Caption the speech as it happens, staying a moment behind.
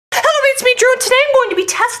it's me, Drew, and today I'm going to be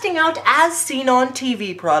testing out As Seen on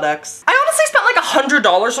TV products. I honestly spent like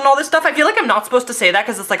 $100 on all this stuff. I feel like I'm not supposed to say that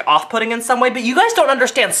because it's like off-putting in some way, but you guys don't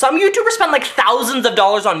understand. Some YouTubers spend like thousands of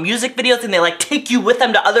dollars on music videos and they like take you with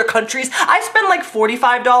them to other countries. I spend like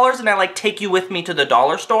 $45 and I like take you with me to the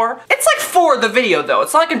dollar store. It's like for the video though.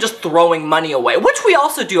 It's not like I'm just throwing money away, which we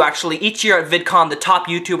also do actually. Each year at VidCon, the top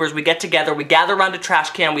YouTubers, we get together, we gather around a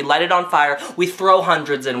trash can, we light it on fire, we throw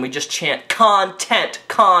hundreds in, we just chant content,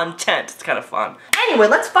 content. It's kind of fun. Anyway,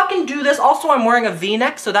 let's fucking do this. Also, I'm wearing a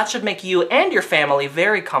V-neck, so that should make you and your family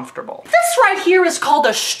very comfortable. This right here is called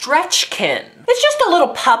a stretchkin. It's just a little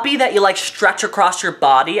puppy that you like stretch across your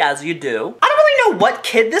body as you do. I don't really know what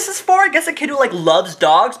kid this is for. I guess a kid who like loves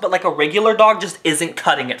dogs, but like a regular dog just isn't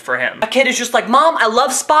cutting it for him. A kid is just like, Mom, I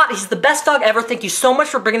love Spot. He's the best dog ever. Thank you so much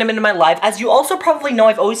for bringing him into my life. As you also probably know,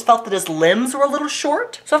 I've always felt that his limbs were a little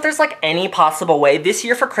short. So if there's like any possible way this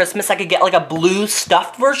year for Christmas I could get like a blue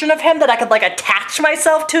stuffed version of him that I could like attach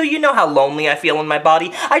myself to, you know how lonely I feel in my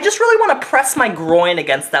body. I just really want to press my groin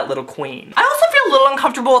against that little queen. I also feel a little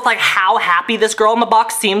uncomfortable with like how happy this girl in the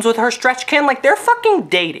box seems with her stretchkin. Like they're fucking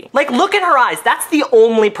dating. Like look at her eyes. That's the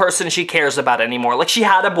only person she cares about anymore. Like she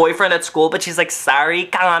had a boyfriend at school, but she's like, sorry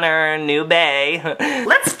Connor, new bae.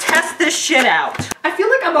 Let's test this shit out. I feel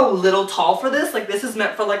like I'm a little tall for this. Like this is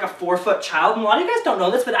meant for like a 4-foot child. And a lot of you guys don't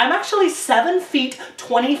know this, but I'm actually 7 feet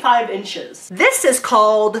 25 inches. This is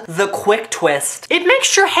called the Quick Twist. It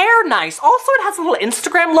makes your hair nice. Also, it has a little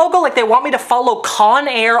Instagram logo. Like they want me to follow Con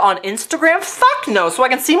Air on Instagram. Fuck no. So I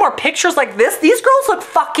can see more pictures like this. These girls look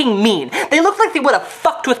fucking mean. They look like they would have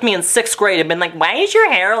fucked with me in 6th grade and been like, why is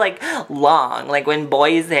your hair like long? Like when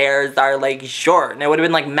boys' hairs are like short. And I would have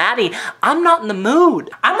been like, Maddie, I'm not in the mood.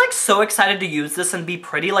 I'm like so excited to use this and be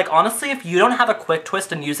pretty. Like honestly, if you don't have a quick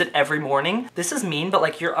twist and use it every morning, this is mean, but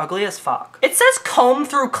like you're ugly as fuck. It says comb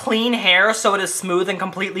through clean hair so it is smooth and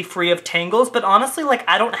completely free of tangles, but honestly, like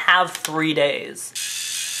I don't have 3 days.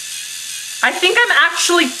 I think I'm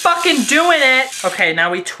actually fucking doing it. Okay, now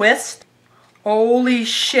we twist. Holy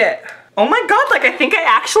shit. Oh my god, like I think I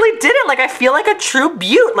actually did it. Like I feel like a true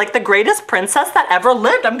beaut, like the greatest princess that ever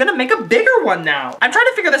lived. I'm gonna make a bigger one now. I'm trying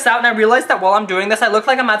to figure this out and I realized that while I'm doing this, I look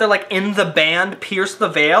like I'm either like in the band Pierce the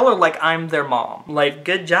Veil or like I'm their mom. Like,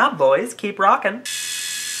 good job, boys. Keep rocking.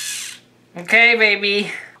 Okay,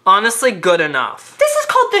 baby. Honestly, good enough. This is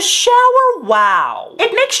called the Shower Wow.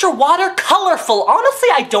 It makes your water colorful. Honestly,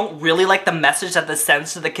 I don't really like the message that this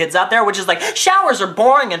sends to the kids out there, which is like, showers are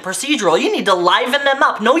boring and procedural. You need to liven them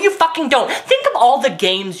up. No, you fucking don't. Think of all the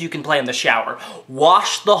games you can play in the shower.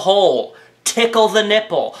 Wash the hole. Tickle the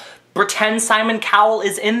nipple. Pretend Simon Cowell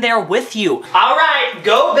is in there with you. All right,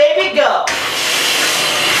 go baby, go.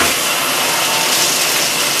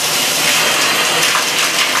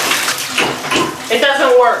 It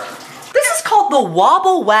doesn't work. This is called the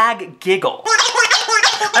Wobble Wag Giggle.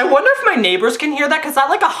 I wonder if my neighbors can hear that because that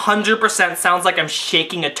like 100% sounds like I'm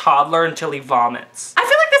shaking a toddler until he vomits. I feel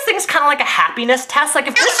like this thing's kind of like a happiness test. Like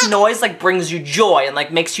if this noise like brings you joy and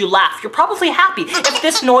like makes you laugh, you're probably happy. If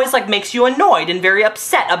this noise like makes you annoyed and very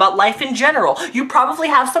upset about life in general, you probably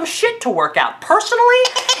have some shit to work out. Personally,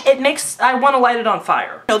 it makes, I want to light it on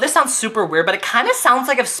fire. No, this sounds super weird, but it kind of sounds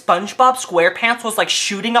like if SpongeBob SquarePants was like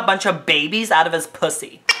shooting a bunch of babies out of his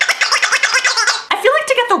pussy. I feel like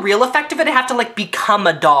to get the real effect of it, I have to like become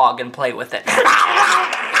a dog and play with it.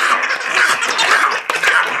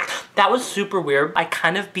 That was super weird. I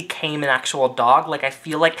kind of became an actual dog. Like I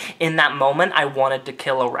feel like in that moment, I wanted to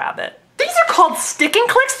kill a rabbit. These are called sticking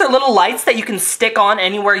clicks. They're little lights that you can stick on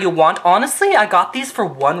anywhere you want. Honestly, I got these for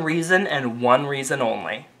one reason and one reason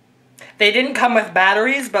only. They didn't come with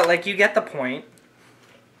batteries, but like you get the point.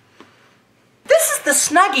 This is the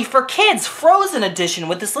Snuggie for Kids Frozen edition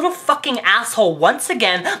with this little fucking asshole. Once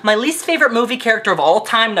again, my least favorite movie character of all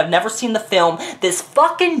time, and I've never seen the film, this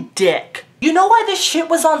fucking dick. You know why this shit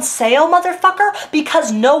was on sale, motherfucker?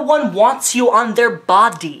 Because no one wants you on their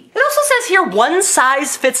body. It also says here, one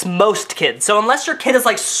size fits most kids. So unless your kid is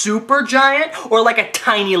like super giant or like a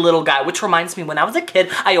tiny little guy, which reminds me, when I was a kid,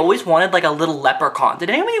 I always wanted like a little leprechaun. Did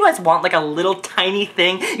any of you guys want like a little tiny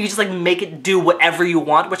thing? You just like make it do whatever you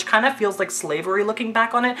want, which kind of feels like slavery looking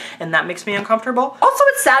back on it, and that makes me uncomfortable. Also,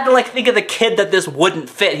 it's sad to like think of the kid that this wouldn't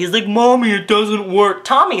fit. He's like, Mommy, it doesn't work.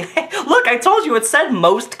 Tommy, look, I told you it said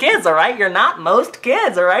most kids, all right? You're not most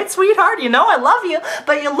kids, all right, sweetheart? You know I love you,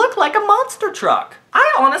 but you look like a monster truck.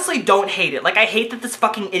 I honestly don't hate it. Like, I hate that this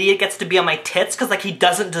fucking idiot gets to be on my tits because, like, he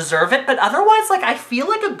doesn't deserve it, but otherwise, like, I feel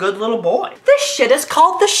like a good little boy. This shit is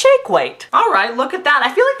called the shake weight. All right, look at that.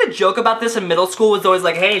 I feel like the joke about this in middle school was always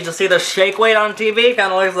like, hey, did you see the shake weight on TV?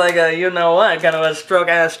 Kind of looks like a, you know what, kind of a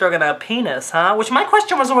stroking a penis, huh? Which my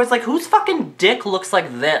question was always like, whose fucking dick looks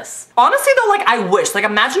like this? Honestly, though, like, I wish. Like,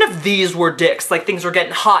 imagine if these were dicks. Like, things were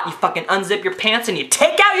getting hot, you fucking unzip your pants and you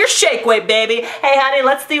take out your shake weight, baby. Hey, honey,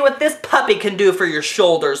 let's see what this puppy can do for your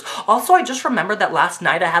shoulders. Also, I just remembered that last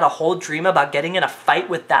night I had a whole dream about getting in a fight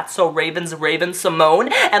with That's So Raven's Raven Simone,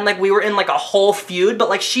 and like we were in like a whole feud, but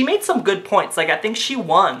like she made some good points. Like I think she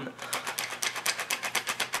won.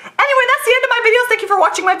 Anyway, that's the end of my videos. Thank you for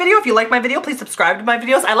watching my video. If you like my video, please subscribe to my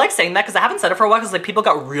videos. I like saying that because I haven't said it for a while because like people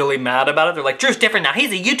got really mad about it. They're like, Drew's different now.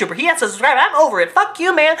 He's a YouTuber. He has to subscribe. I'm over it. Fuck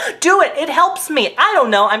you, man. Do it. It helps me. I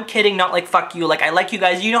don't know. I'm kidding. Not like fuck you. Like I like you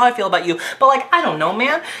guys. You know how I feel about you. But like, I don't know,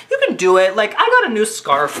 man. You can do it. Like I got a new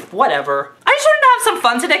scarf. Whatever. I just wanted to have some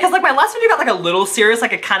fun today because like my last video got like a little serious.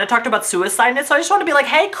 Like it kind of talked about suicide in it. So I just want to be like,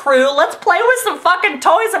 hey crew, let's play with some fucking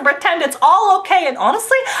toys and pretend it's all okay. And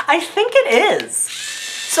honestly, I think it is.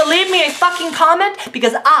 So leave me a fucking comment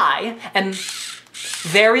because I am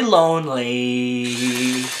very lonely.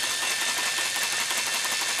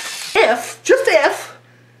 Just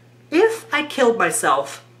if I killed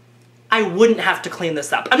myself, I wouldn't have to clean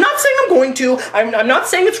this up. I'm not saying I'm going to, I'm not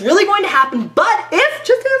saying it's really going to happen, but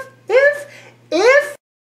just if